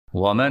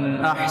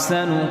ومن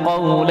أحسن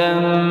قولا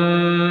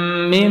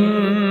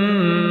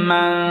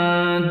ممن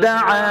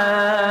دعا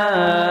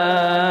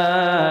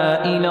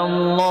إلى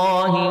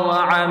الله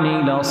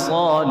وعمل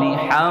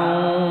صالحا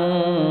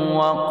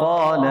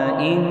وقال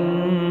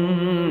إنني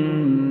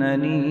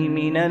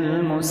من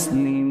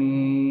المسلمين.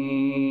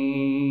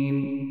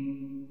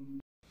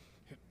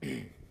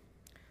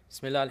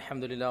 بسم الله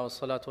الحمد لله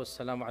والصلاة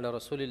والسلام على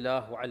رسول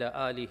الله وعلى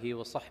آله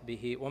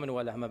وصحبه ومن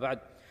والاه ما بعد.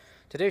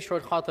 Today's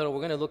short khatira, we're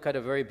going to look at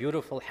a very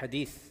beautiful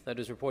hadith that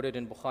is reported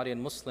in Bukhari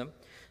and Muslim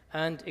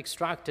and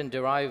extract and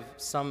derive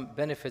some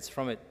benefits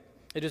from it.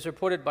 It is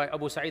reported by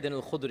Abu Sa'id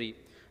al-Khudri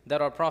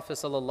that our Prophet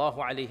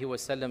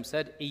ﷺ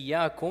said,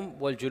 إِيَّاكُمْ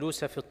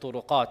وَالْجُلُوسَ فِي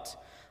الطُّرُقَاتِ,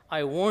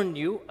 I warn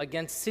you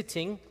against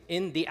sitting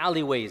in the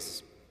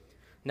alleyways.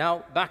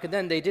 Now, back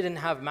then they didn't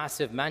have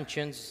massive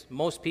mansions.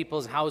 Most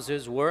people's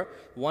houses were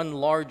one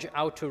large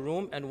outer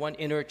room and one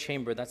inner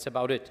chamber. That's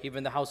about it.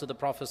 Even the house of the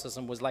Prophet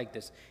ﷺ was like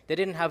this. They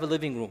didn't have a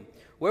living room.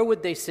 Where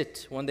would they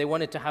sit? When they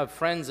wanted to have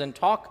friends and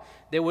talk,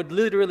 they would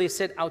literally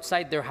sit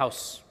outside their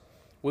house.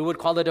 We would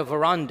call it a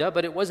veranda,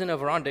 but it wasn't a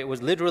veranda. It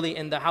was literally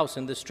in the house,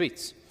 in the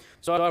streets.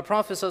 So our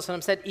Prophet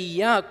ﷺ said,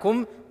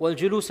 إِيَّاكُمْ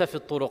وَالْجُلُوسَ فِي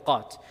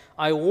الطُّرُقَاتِ,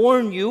 I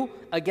warn you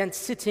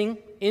against sitting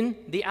in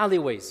the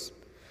alleyways.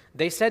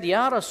 They said,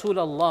 Ya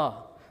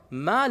Rasulullah,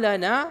 ma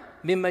lana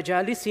min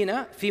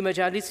majalisina fi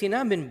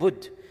majalisina min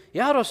bud.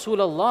 Ya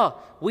Rasulullah,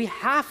 we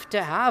have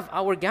to have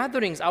our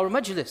gatherings, our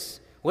majlis.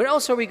 Where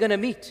else are we going to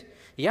meet?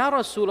 Ya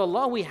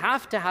Rasulullah, we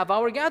have to have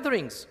our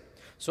gatherings.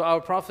 So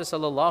our Prophet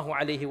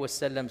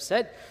ﷺ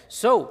said,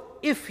 so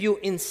if you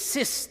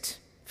insist,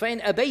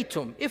 فَإِنْ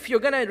أَبَيْتُمْ, if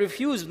you're going to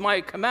refuse my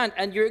command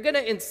and you're going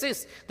to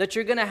insist that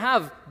you're going to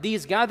have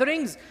these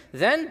gatherings,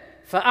 then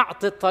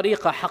فَأَعْطِ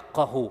الطَّرِيقَ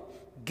حَقَّهُ,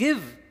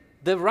 give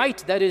the right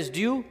that is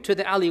due to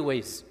the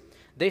alleyways.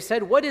 They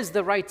said, what is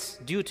the rights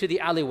due to the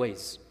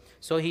alleyways?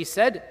 So he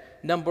said,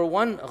 number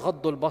one,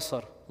 غَضُّ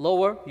الْبَصَرِ,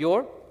 lower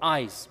your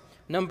eyes.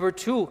 Number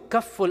two,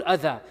 كَفُّ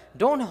الْأَذَى,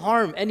 don't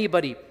harm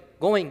anybody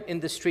going in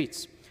the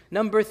streets.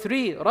 Number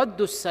three, رَدُّ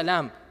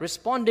السَّلَامِ,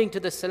 responding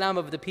to the salam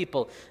of the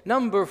people.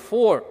 Number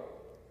four,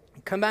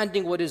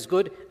 commanding what is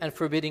good and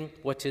forbidding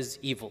what is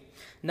evil.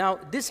 Now,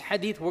 this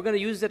hadith, we're going to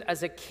use it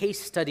as a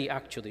case study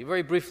actually.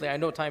 Very briefly, I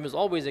know time is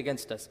always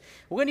against us.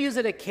 We're going to use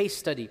it as a case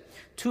study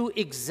to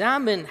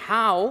examine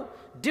how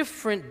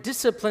different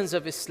disciplines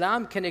of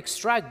Islam can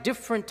extract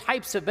different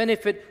types of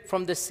benefit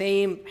from the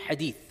same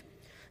hadith.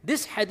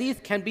 This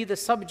hadith can be the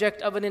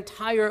subject of an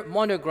entire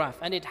monograph,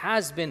 and it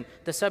has been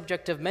the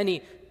subject of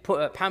many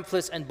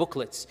pamphlets and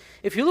booklets.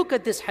 If you look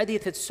at this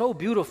hadith, it's so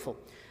beautiful.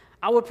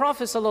 Our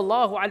Prophet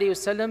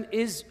ﷺ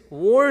is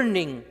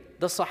warning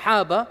the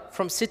Sahaba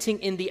from sitting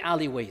in the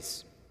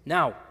alleyways.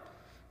 Now,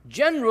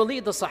 generally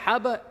the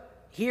Sahaba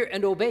hear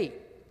and obey.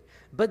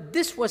 But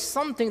this was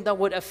something that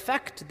would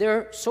affect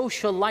their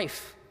social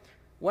life.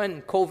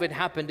 When COVID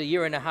happened a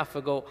year and a half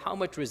ago, how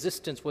much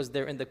resistance was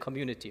there in the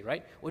community,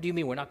 right? What do you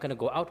mean we're not going to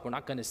go out, we're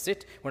not going to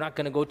sit, we're not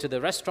going to go to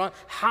the restaurant?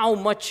 How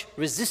much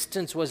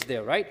resistance was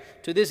there, right?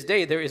 To this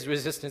day there is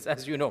resistance,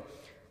 as you know.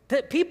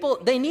 The people,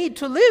 they need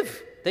to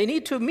live. They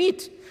need to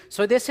meet.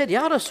 So they said,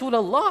 Ya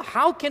Rasulullah,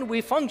 how can we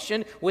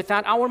function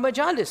without our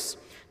majalis?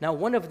 Now,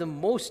 one of the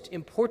most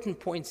important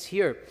points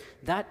here,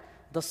 that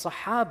the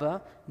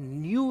Sahaba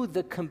knew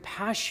the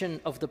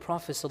compassion of the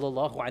Prophet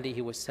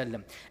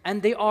ﷺ.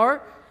 And they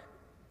are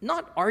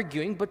not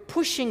arguing, but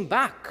pushing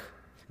back.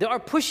 They are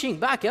pushing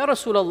back. Ya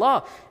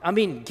Rasulullah, I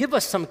mean, give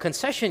us some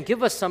concession,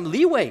 give us some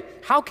leeway.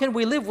 How can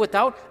we live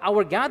without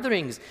our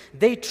gatherings?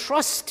 They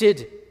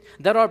trusted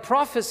that our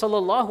Prophet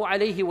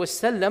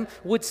ﷺ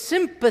would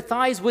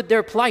sympathize with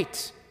their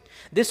plight.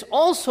 This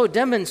also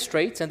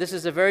demonstrates, and this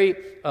is a very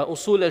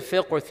usul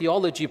al-fiqh or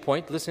theology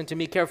point, listen to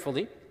me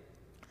carefully.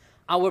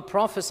 Our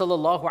Prophet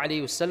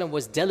ﷺ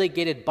was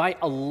delegated by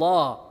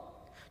Allah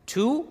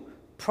to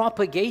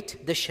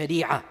propagate the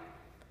Sharia.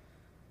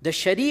 The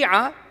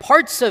Sharia,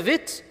 parts of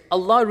it,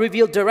 Allah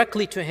revealed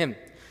directly to him.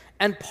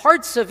 And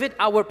parts of it,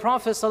 our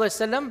Prophet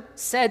ﷺ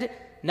said,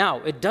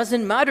 now, it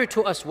doesn't matter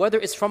to us whether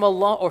it's from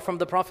Allah or from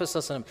the Prophet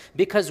ﷺ,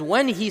 because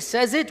when he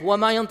says it,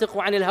 وَمَا يَنْطِقُ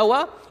عَنِ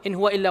الْهَوَىٰ إِنْ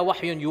هُوَ إِلَّا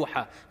وَحْيٌ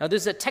يُوحَىٰ. Now,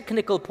 this is a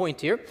technical point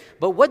here,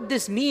 but what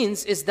this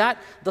means is that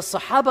the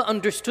Sahaba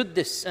understood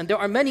this, and there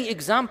are many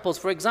examples.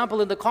 For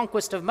example, in the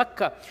conquest of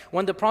Mecca,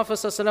 when the Prophet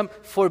ﷺ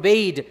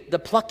forbade the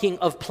plucking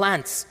of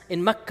plants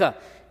in Mecca,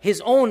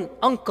 his own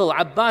uncle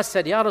Abbas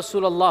said, Ya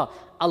Rasulullah,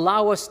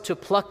 allow us to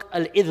pluck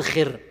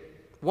al-idkhir,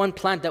 one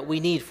plant that we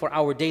need for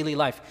our daily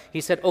life.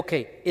 He said,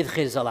 okay, idkhir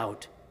is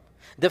allowed.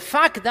 The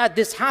fact that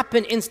this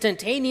happened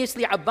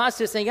instantaneously, Abbas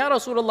is saying, Ya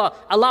Rasulullah,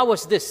 allow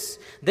us this.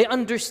 They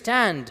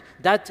understand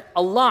that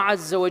Allah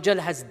Azza wa Jal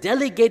has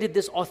delegated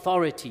this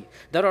authority,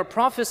 that our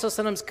Prophet's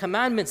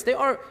commandments,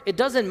 it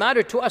doesn't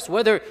matter to us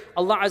whether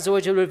Allah Azza wa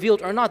Jal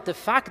revealed or not. The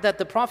fact that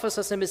the Prophet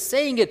is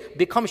saying it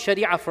becomes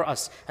Sharia for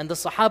us. And the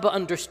Sahaba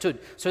understood.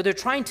 So they're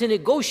trying to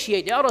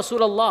negotiate, Ya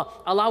Rasulullah,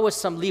 allow us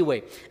some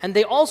leeway. And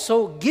they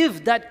also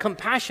give that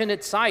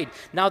compassionate side.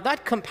 Now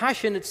that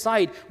compassionate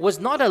side was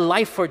not a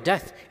life or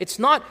death. It's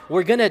not not,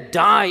 we're going to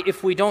die if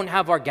we don't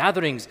have our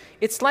gatherings.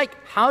 It's like,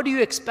 how do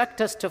you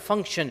expect us to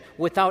function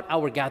without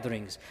our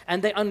gatherings? And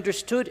they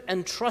understood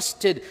and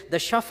trusted the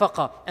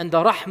shafaqah and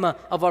the rahmah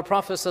of our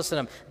Prophet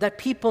ﷺ, that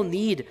people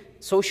need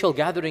social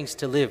gatherings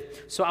to live.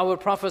 So our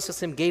Prophet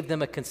ﷺ gave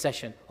them a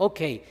concession.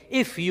 Okay,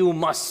 if you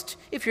must,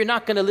 if you're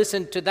not going to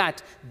listen to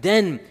that,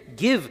 then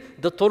give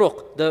the turuq,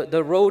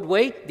 the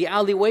roadway, the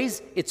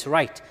alleyways, it's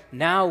right.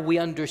 Now we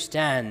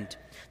understand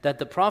that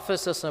the Prophet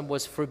ﷺ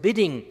was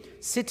forbidding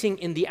sitting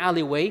in the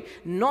alleyway,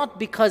 not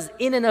because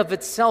in and of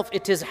itself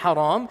it is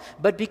haram,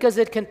 but because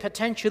it can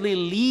potentially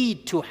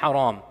lead to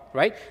haram,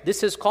 right?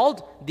 This is called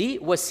the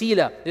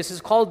wasila. This is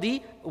called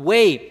the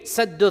way,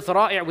 saddu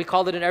thara'i', we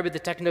call it in Arabic,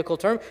 the technical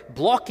term,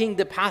 blocking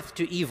the path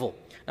to evil.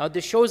 Now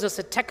this shows us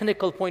a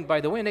technical point, by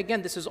the way, and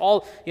again this is all,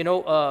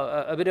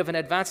 a bit of an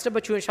advanced step,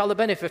 but you inshallah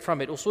benefit from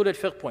it, usul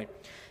al-fiqh point.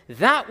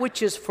 That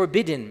which is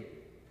forbidden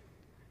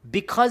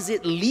because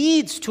it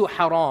leads to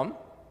haram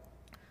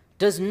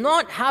does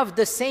not have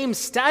the same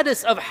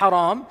status of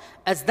haram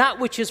as that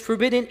which is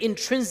forbidden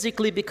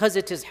intrinsically because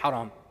it is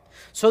haram.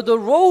 So the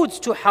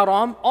roads to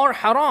haram are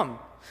haram,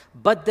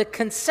 but the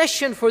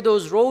concession for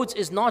those roads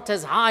is not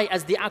as high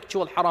as the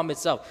actual haram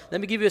itself.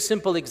 Let me give you a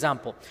simple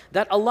example.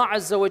 That Allah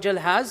Azza wa Jal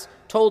has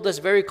told us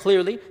very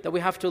clearly that we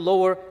have to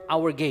lower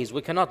our gaze.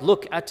 We cannot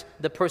look at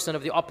the person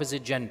of the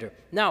opposite gender.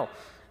 Now,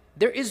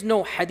 there is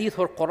no hadith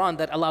or Quran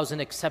that allows an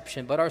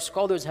exception, but our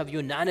scholars have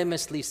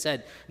unanimously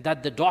said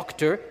that the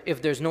doctor,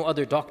 if there's no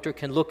other doctor,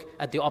 can look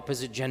at the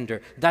opposite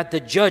gender. That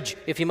the judge,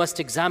 if he must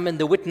examine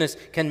the witness,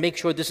 can make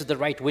sure this is the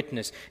right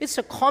witness. It's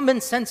a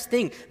common sense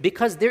thing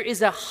because there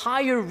is a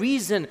higher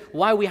reason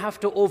why we have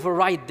to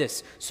override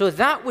this. So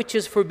that which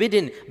is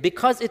forbidden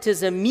because it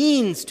is a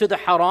means to the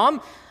haram,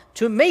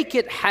 to make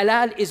it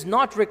halal is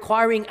not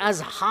requiring as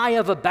high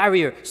of a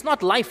barrier. It's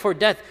not life or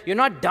death. You're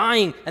not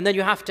dying and then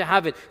you have to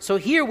have it. So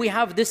here we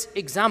have this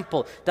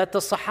example that the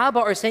Sahaba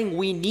are saying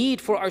we need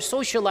for our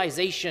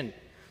socialization.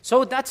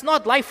 So that's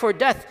not life or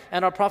death,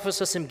 and our Prophet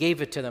ﷺ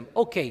gave it to them.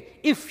 Okay,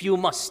 if you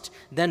must,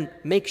 then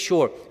make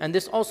sure. And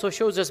this also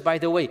shows us, by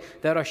the way,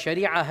 that our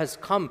Sharia has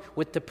come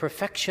with the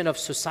perfection of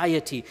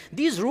society.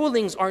 These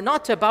rulings are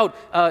not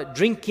about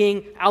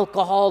drinking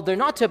alcohol. They're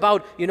not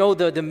about,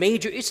 the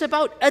major. It's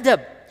about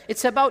adab.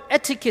 It's about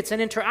etiquettes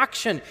and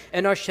interaction.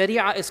 And our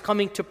Sharia is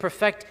coming to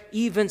perfect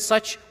even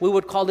such, we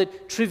would call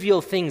it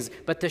trivial things.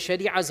 But the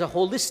Sharia is a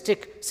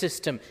holistic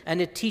system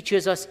and it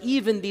teaches us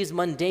even these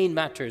mundane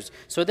matters.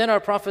 So then our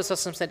Prophet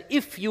ﷺ said,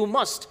 if you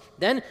must,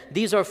 then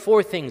these are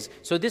 4 things.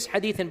 So this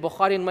hadith in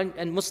Bukhari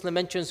and Muslim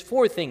mentions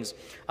 4 things.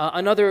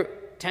 Another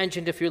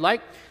tangent if you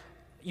like.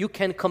 You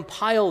can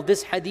compile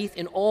this hadith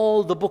in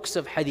all the books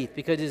of hadith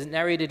because it is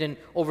narrated in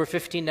over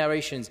 15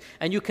 narrations.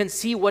 And you can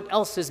see what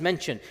else is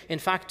mentioned. In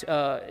fact,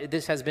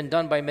 this has been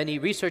done by many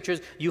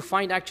researchers. You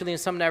find actually in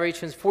some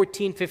narrations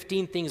 14,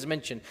 15 things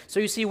mentioned. So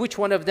you see which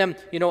one of them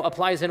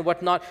applies and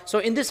what not. So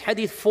in this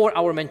hadith, 4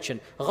 are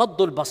mentioned.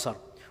 Ghaddul basar.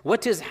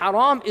 What is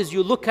haram is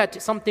you look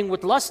at something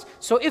with lust.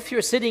 So if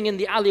you're sitting in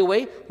the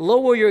alleyway,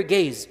 lower your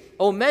gaze.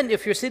 Oh men,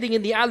 if you're sitting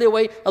in the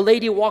alleyway, a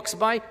lady walks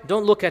by,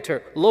 don't look at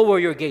her. Lower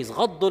your gaze.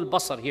 Ghaddul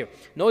basar here.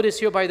 Notice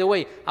here, by the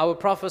way, our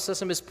Prophet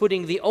ﷺ is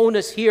putting the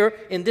onus here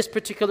in this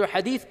particular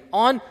hadith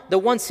on the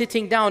one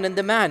sitting down and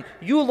the man.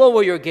 You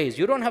lower your gaze.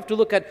 You don't have to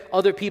look at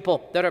other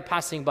people that are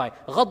passing by.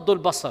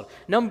 Ghaddul basar.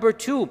 Number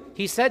 2,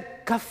 he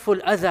said,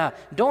 kafful adha.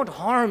 Don't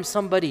harm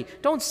somebody.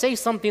 Don't say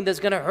something that's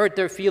going to hurt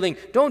their feeling.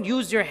 Don't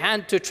use your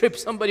hand to trip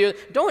somebody.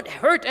 Don't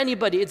hurt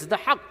anybody. It's the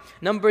haqq.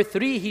 Number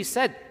 3, he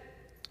said,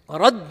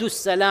 Raddus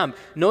salam.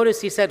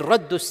 Notice he said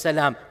Raddus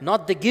salam,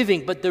 not the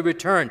giving but the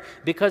return.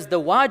 Because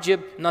the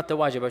wajib, not the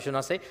wajib I should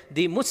not say,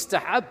 the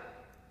mustahab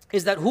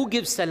is that who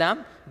gives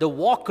salam? The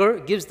walker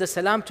gives the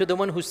salam to the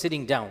one who's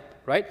sitting down.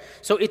 Right?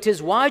 So it is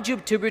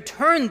wajib to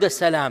return the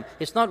salam.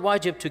 It's not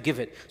wajib to give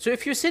it. So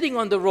if you're sitting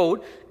on the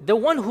road, the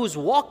one who's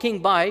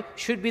walking by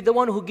should be the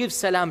one who gives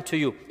salam to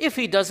you. If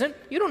he doesn't,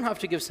 you don't have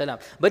to give salam.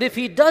 But if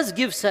he does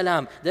give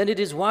salam, then it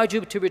is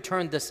wajib to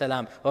return the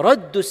salam.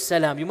 Raddus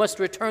salam. You must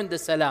return the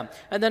salam.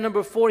 And then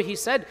number 4, he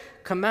said,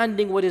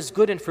 commanding what is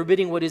good and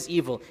forbidding what is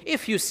evil.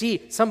 If you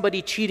see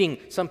somebody cheating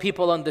some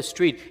people on the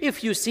street,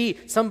 if you see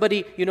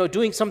somebody,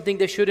 doing something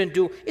they shouldn't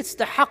do, it's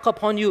the haqq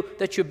upon you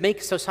that you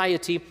make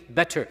society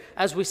better.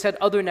 As we said,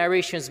 other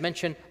narrations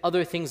mention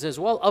other things as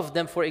well. Of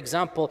them, for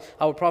example,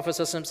 our Prophet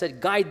ﷺ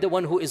said, guide the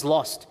one who is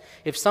lost.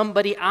 If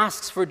somebody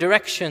asks for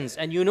directions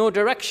and you know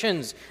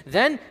directions,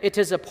 then it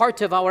is a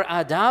part of our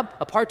adab,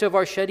 a part of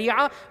our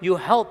sharia. You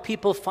help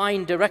people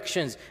find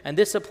directions. And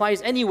this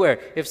applies anywhere.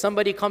 If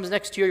somebody comes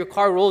next to you, your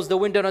car rolls the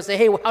window and say,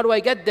 hey, how do I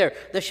get there?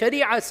 The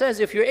sharia says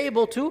if you're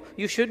able to,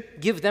 you should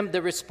give them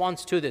the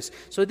response to this.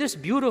 So this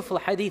beautiful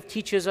hadith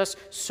teaches us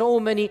so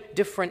many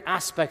different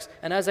aspects.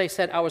 And as I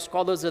said, our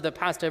scholars of the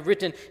past have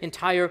written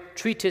entire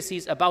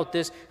treatises about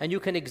this, and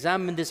you can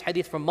examine this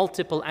hadith from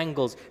multiple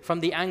angles. From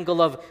the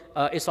angle of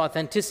its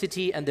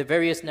authenticity and the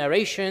various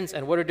narrations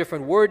and what are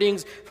different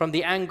wordings. From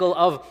the angle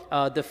of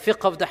the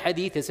fiqh of the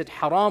hadith, is it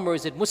haram or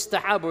is it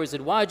mustahab or is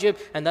it wajib?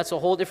 And that's a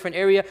whole different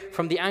area.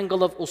 From the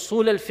angle of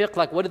usul al-fiqh,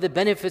 like what are the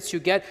benefits benefits you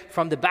get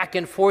from the back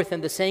and forth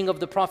and the saying of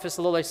the Prophet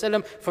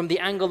ﷺ, from the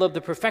angle of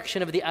the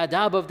perfection of the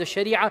adab of the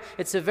Sharia.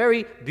 It's a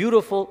very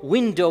beautiful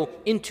window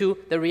into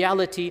the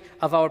reality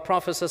of our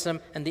Prophet ﷺ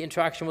and the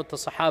interaction with the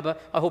Sahaba.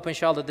 I hope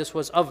inshallah this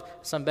was of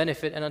some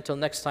benefit, and until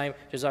next time,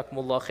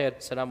 Jazakumullah khair.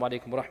 Assalamu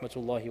alaikum wa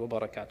rahmatullahi wa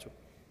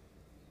barakatuh.